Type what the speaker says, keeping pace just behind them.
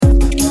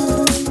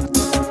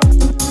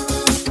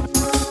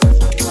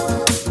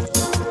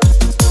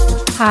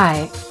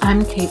Hi,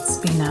 I'm Kate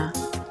Spina.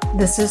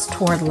 This is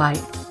Toward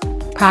Light,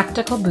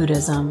 Practical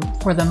Buddhism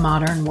for the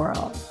Modern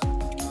World.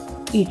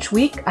 Each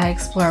week, I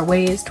explore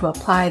ways to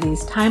apply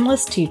these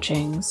timeless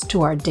teachings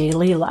to our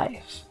daily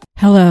life.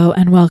 Hello,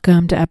 and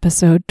welcome to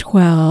episode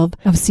 12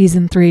 of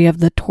season 3 of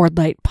the Toward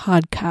Light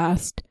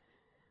podcast.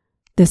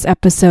 This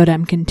episode,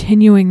 I'm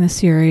continuing the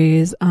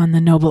series on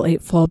the Noble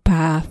Eightfold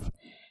Path,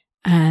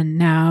 and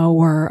now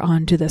we're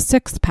on to the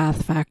sixth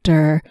path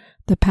factor,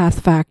 the path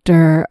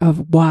factor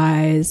of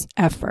wise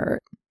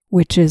effort,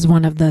 which is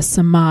one of the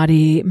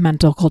samadhi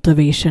mental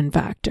cultivation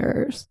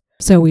factors.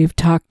 So we've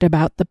talked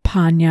about the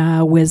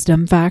panya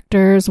wisdom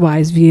factors,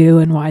 wise view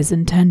and wise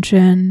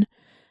intention,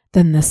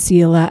 then the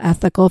sila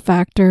ethical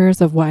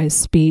factors of wise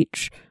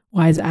speech,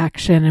 wise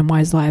action, and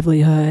wise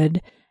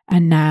livelihood.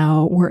 And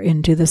now we're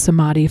into the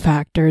samadhi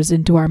factors,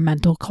 into our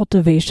mental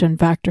cultivation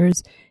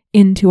factors,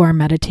 into our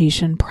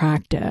meditation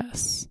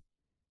practice.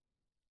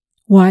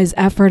 Wise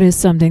effort is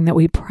something that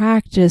we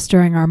practice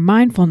during our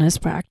mindfulness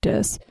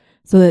practice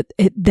so that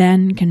it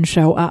then can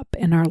show up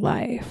in our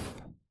life.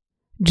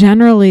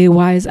 Generally,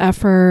 wise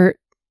effort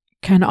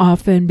can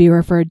often be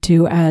referred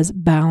to as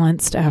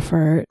balanced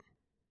effort.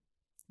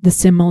 The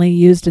simile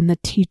used in the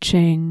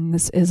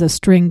teachings is a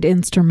stringed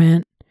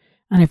instrument,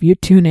 and if you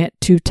tune it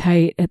too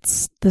tight,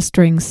 the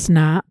strings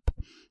snap.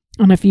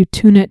 And if you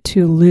tune it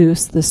too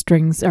loose, the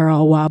strings are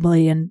all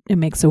wobbly and it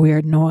makes a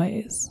weird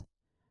noise.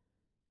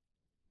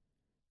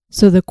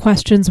 So the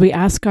questions we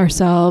ask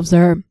ourselves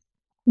are,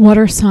 what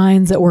are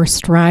signs that we're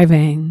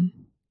striving?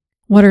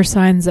 What are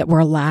signs that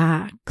we're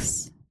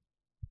lax?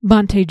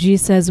 Bhante G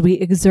says we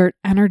exert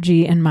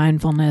energy in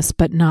mindfulness,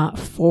 but not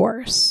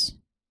force.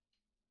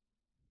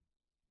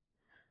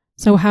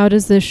 So how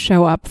does this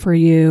show up for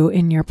you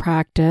in your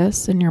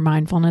practice, in your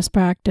mindfulness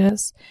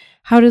practice?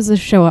 How does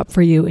this show up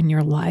for you in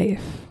your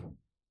life?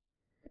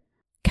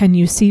 Can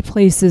you see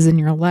places in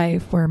your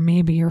life where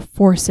maybe you're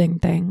forcing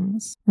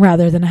things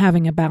rather than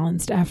having a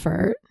balanced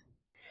effort?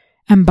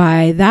 And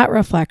by that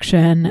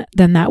reflection,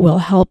 then that will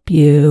help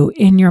you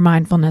in your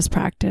mindfulness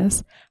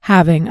practice,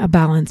 having a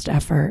balanced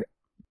effort.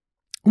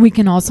 We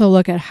can also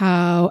look at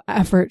how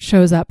effort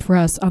shows up for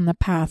us on the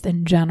path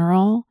in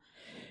general.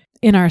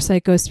 In our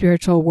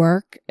psycho-spiritual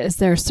work, is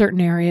there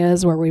certain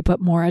areas where we put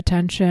more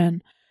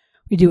attention?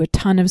 We do a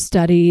ton of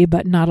study,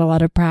 but not a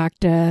lot of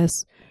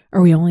practice.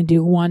 Or we only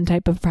do one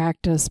type of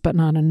practice, but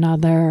not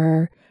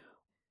another.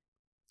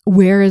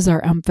 Where is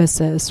our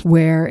emphasis?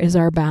 Where is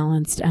our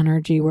balanced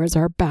energy? Where's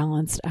our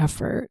balanced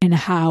effort in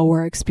how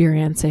we're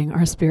experiencing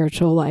our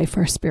spiritual life,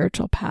 our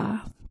spiritual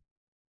path?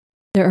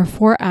 There are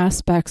 4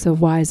 aspects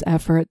of wise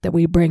effort that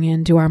we bring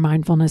into our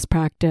mindfulness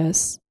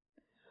practice.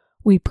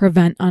 We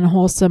prevent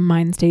unwholesome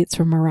mind states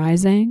from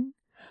arising.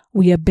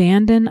 We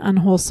abandon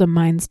unwholesome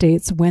mind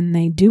states when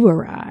they do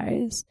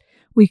arise.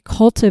 We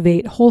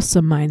cultivate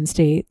wholesome mind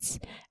states,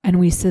 and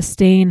we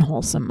sustain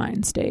wholesome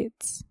mind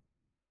states.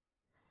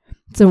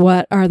 So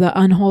what are the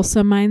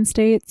unwholesome mind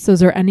states?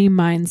 Those are any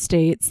mind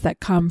states that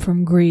come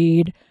from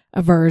greed,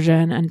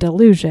 aversion, and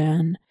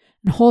delusion.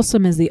 And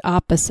wholesome is the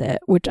opposite,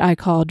 which I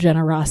call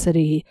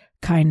generosity,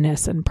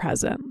 kindness, and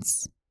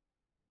presence.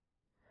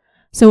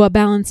 So a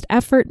balanced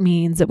effort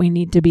means that we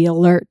need to be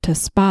alert to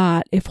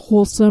spot if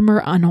wholesome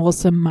or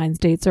unwholesome mind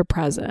states are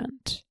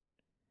present.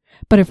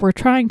 But if we're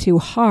trying too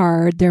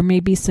hard, there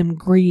may be some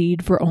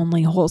greed for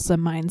only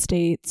wholesome mind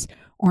states,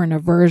 or an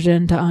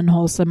aversion to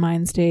unwholesome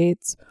mind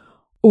states.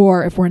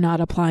 Or if we're not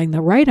applying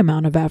the right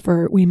amount of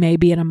effort, we may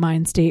be in a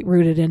mind state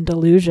rooted in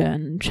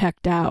delusion,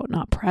 checked out,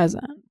 not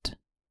present.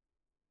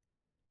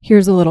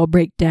 Here's a little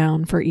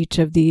breakdown for each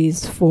of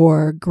these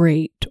 4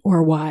 great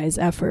or wise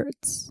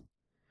efforts.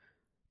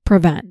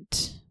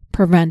 Prevent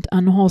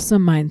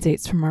unwholesome mind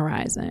states from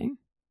arising.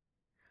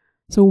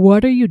 So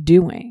what are you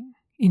doing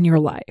in your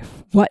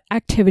life? What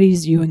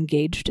activities you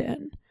engaged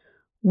in?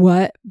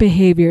 What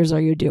behaviors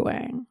are you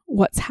doing?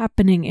 What's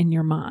happening in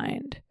your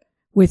mind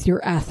with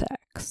your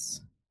ethics?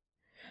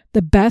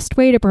 The best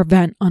way to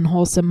prevent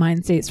unwholesome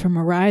mind states from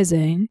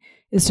arising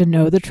is to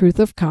know the truth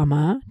of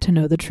karma, to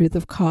know the truth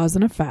of cause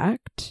and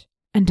effect,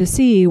 and to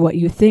see what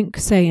you think,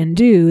 say, and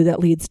do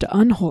that leads to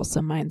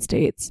unwholesome mind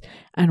states,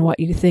 and what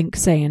you think,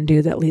 say, and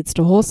do that leads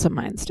to wholesome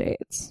mind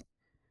states.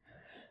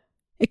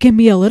 It can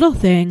be a little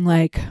thing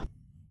like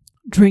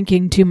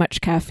drinking too much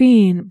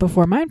caffeine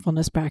before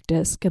mindfulness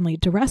practice can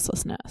lead to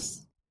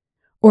restlessness.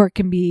 Or it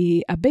can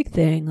be a big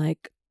thing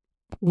like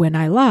when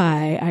I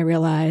lie, I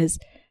realize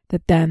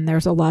that then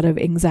there's a lot of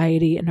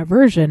anxiety and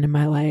aversion in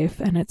my life,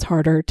 and it's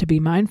harder to be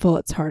mindful,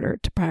 it's harder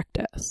to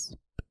practice.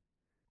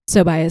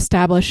 So by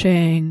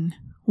establishing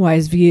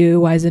wise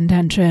view, wise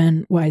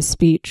intention, wise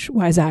speech,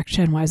 wise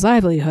action, wise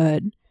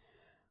livelihood,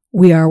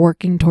 we are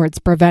working towards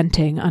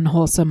preventing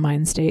unwholesome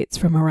mind states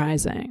from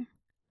arising.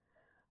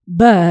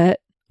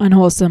 But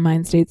unwholesome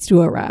mind states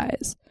do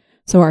arise.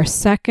 So our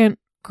second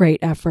great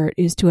effort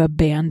is to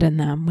abandon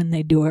them when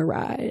they do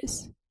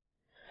arise.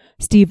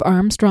 Steve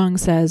Armstrong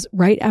says,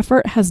 right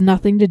effort has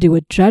nothing to do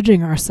with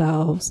judging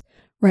ourselves.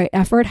 Right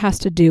effort has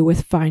to do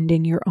with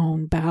finding your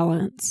own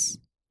balance.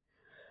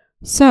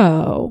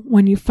 So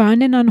when you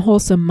find an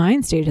unwholesome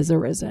mind state has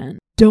arisen,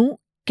 don't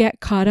get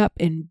caught up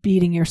in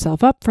beating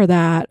yourself up for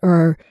that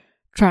or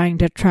trying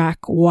to track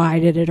why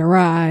did it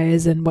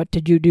arise and what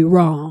did you do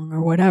wrong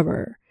or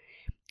whatever.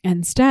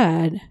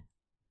 Instead,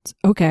 it's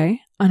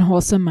okay,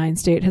 unwholesome mind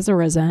state has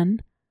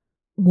arisen.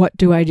 What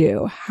do I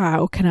do?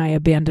 How can I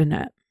abandon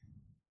it?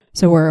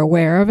 So we're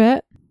aware of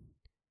it.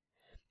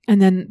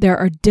 And then there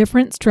are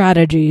different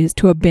strategies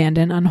to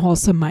abandon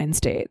unwholesome mind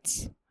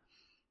states.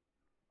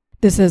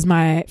 This is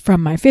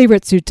from my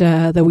favorite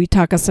sutta, the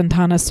Vitakka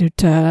Santana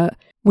Sutta,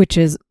 which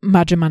is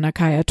Majjhima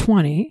Nikaya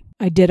 20.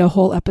 I did a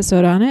whole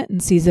episode on it in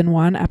season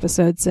 1,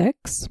 episode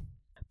 6.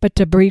 But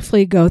to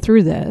briefly go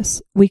through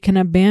this, we can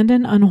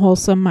abandon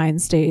unwholesome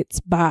mind states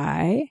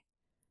by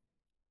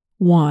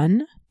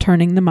 1,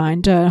 turning the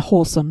mind to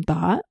wholesome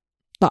thought,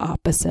 the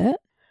opposite.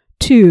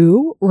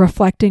 2,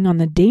 reflecting on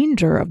the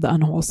danger of the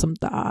unwholesome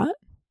thought.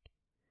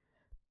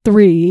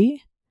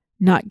 3,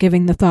 not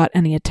giving the thought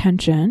any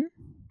attention.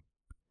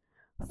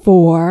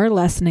 4,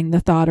 lessening the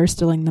thought or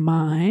stilling the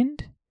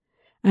mind.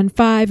 And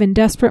 5, in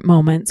desperate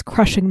moments,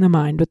 crushing the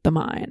mind with the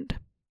mind.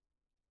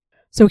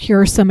 So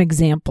here are some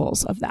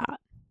examples of that.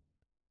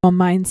 A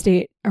mind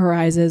state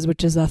arises,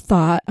 which is a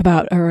thought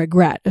about a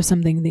regret of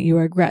something that you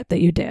regret that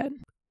you did.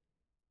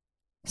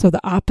 So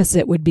the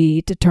opposite would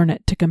be to turn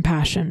it to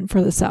compassion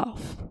for the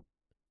self.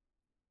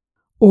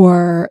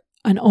 Or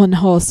an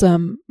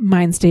unwholesome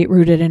mind state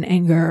rooted in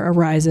anger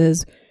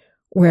arises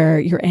where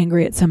you're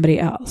angry at somebody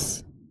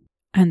else.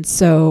 And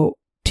so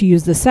to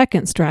use the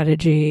second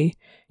strategy,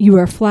 you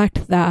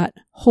reflect that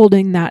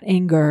holding that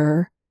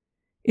anger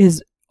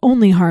is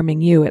only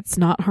harming you. It's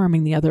not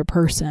harming the other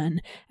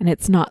person, and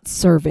it's not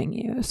serving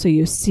you. So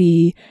you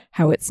see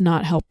how it's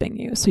not helping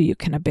you, so you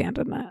can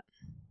abandon it.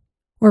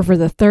 Or for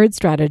the third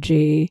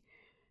strategy,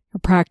 you're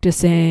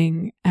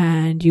practicing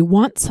and you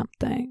want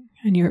something,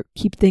 and you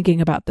keep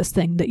thinking about this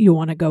thing that you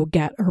want to go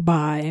get or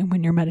buy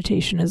when your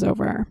meditation is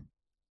over.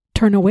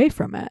 Turn away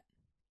from it.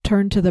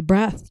 Turn to the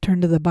breath.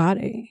 Turn to the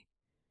body.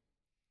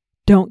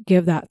 Don't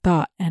give that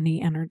thought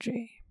any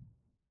energy.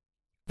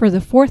 For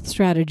the fourth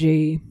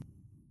strategy,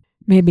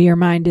 maybe your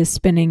mind is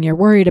spinning, you're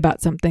worried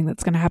about something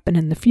that's going to happen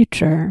in the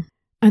future.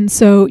 And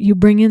so you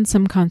bring in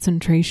some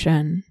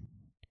concentration.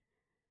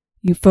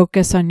 You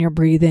focus on your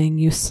breathing.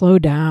 You slow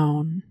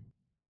down.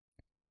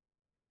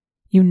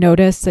 You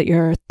notice that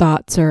your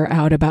thoughts are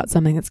out about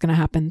something that's going to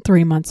happen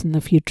 3 months in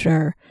the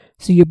future.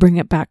 So you bring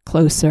it back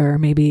closer,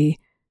 maybe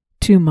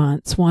 2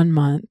 months, 1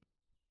 month,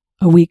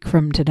 a week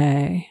from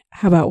today.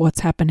 How about what's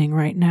happening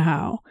right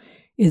now?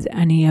 Is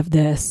any of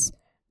this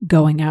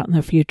going out in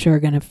the future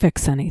going to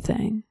fix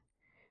anything?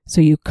 So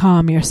you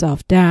calm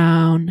yourself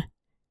down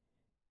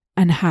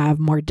and have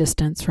more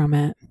distance from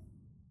it.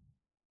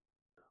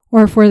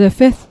 Or for the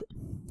fifth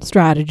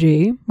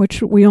strategy,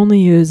 which we only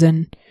use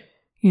in,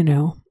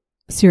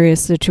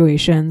 serious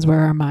situations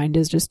where our mind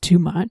is just too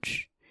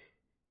much.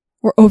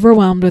 We're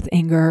overwhelmed with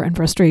anger and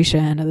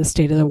frustration at the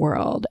state of the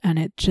world, and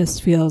it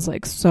just feels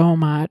like so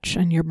much,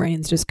 and your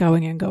brain's just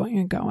going and going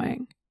and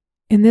going.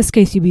 In this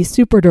case, you be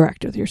super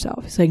direct with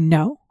yourself, saying,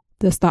 no,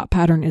 this thought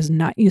pattern is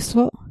not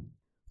useful.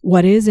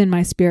 What is in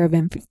my sphere of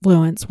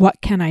influence?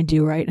 What can I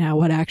do right now?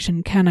 What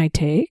action can I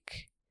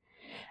take?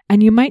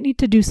 And you might need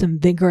to do some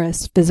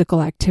vigorous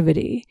physical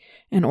activity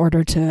in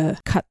order to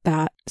cut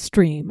that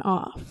stream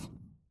off.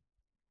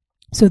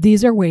 So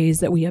these are ways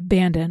that we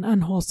abandon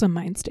unwholesome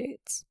mind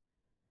states.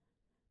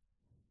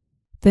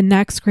 The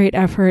next great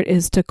effort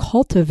is to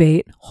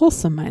cultivate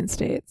wholesome mind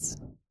states.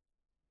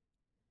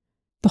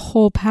 The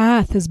whole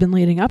path has been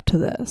leading up to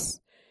this.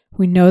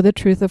 We know the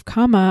truth of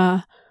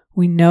karma.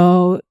 We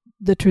know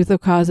the truth of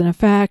cause and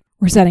effect.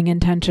 We're setting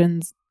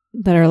intentions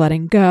that are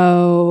letting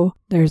go.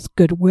 There's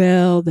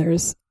goodwill.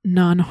 There's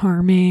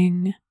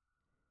non-harming.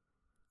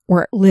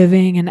 We're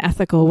living in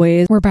ethical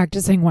ways. We're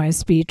practicing wise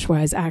speech,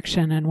 wise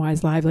action, and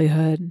wise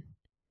livelihood.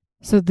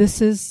 So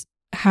this is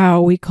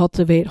how we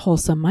cultivate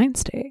wholesome mind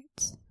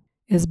states,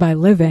 is by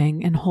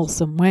living in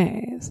wholesome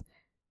ways,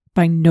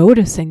 by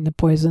noticing the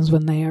poisons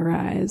when they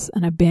arise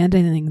and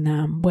abandoning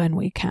them when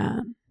we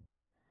can.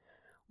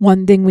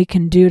 One thing we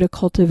can do to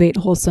cultivate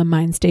wholesome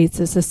mind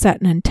states is to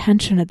set an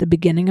intention at the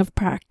beginning of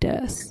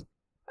practice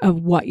of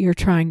what you're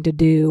trying to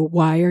do.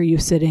 Why are you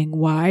sitting?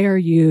 Why are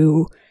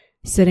you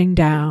sitting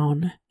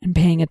down and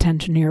paying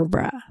attention to your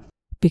breath?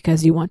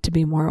 Because you want to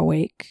be more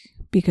awake,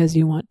 because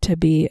you want to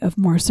be of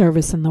more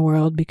service in the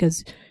world,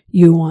 because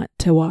you want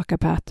to walk a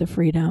path to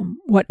freedom,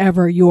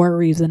 whatever your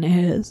reason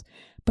is.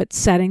 But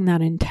setting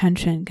that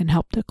intention can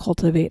help to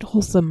cultivate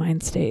wholesome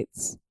mind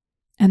states.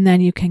 And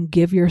then you can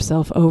give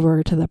yourself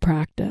over to the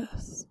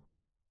practice.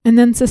 And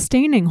then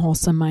sustaining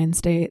wholesome mind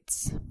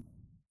states.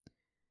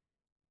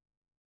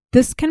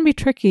 This can be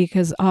tricky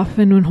because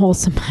often when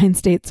wholesome mind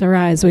states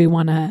arise, we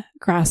want to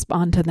grasp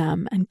onto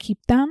them and keep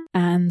them.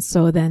 And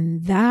so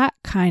then that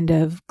kind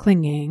of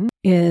clinging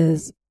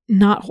is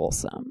not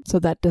wholesome. So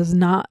that does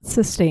not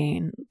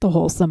sustain the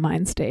wholesome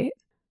mind state.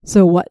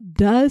 So what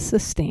does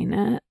sustain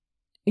it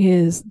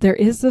is there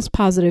is this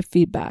positive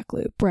feedback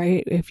loop,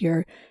 right? If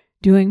you're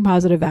doing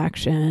positive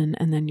action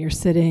and then you're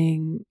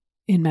sitting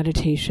in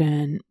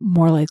meditation,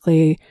 more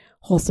likely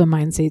wholesome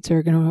mind states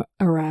are going to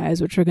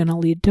arise, which are going to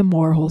lead to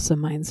more wholesome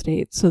mind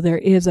states. So there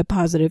is a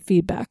positive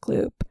feedback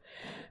loop.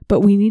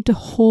 But we need to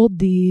hold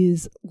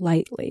these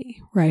lightly,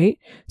 right?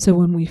 So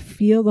when we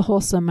feel the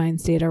wholesome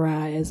mind state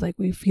arise, like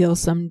we feel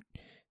some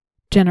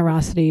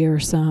generosity or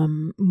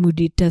some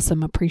mudita,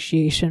 some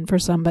appreciation for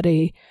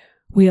somebody,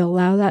 we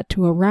allow that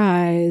to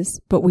arise,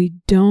 but we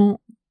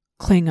don't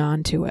cling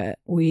on to it.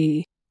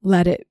 We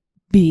let it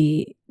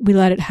be, we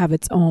let it have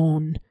its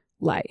own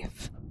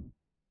life.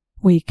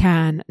 We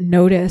can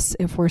notice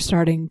if we're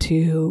starting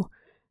to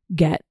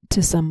get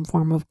to some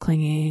form of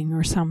clinging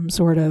or some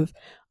sort of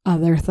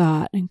other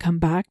thought and come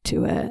back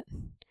to it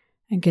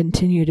and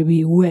continue to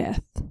be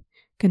with,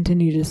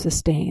 continue to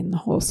sustain the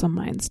wholesome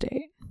mind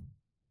state.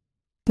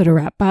 So to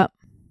wrap up,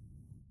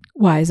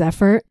 wise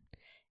effort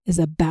is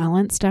a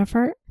balanced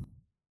effort.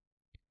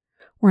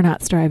 We're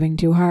not striving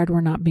too hard. We're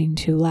not being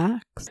too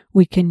lax.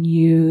 We can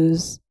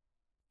use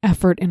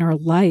effort in our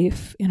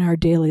life, in our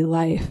daily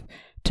life,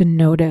 to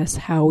notice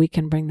how we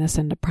can bring this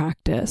into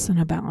practice in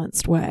a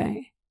balanced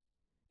way.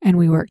 And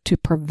we work to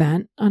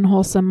prevent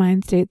unwholesome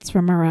mind states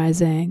from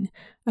arising,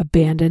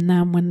 abandon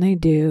them when they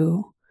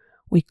do.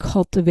 We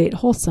cultivate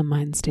wholesome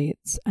mind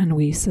states and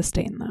we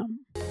sustain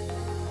them.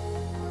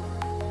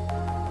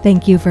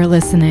 Thank you for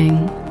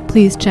listening.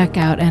 Please check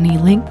out any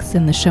links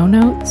in the show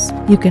notes.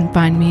 You can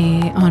find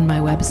me on my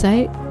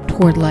website,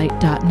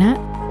 towardlight.net,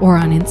 or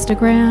on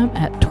Instagram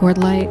at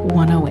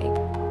towardlight108.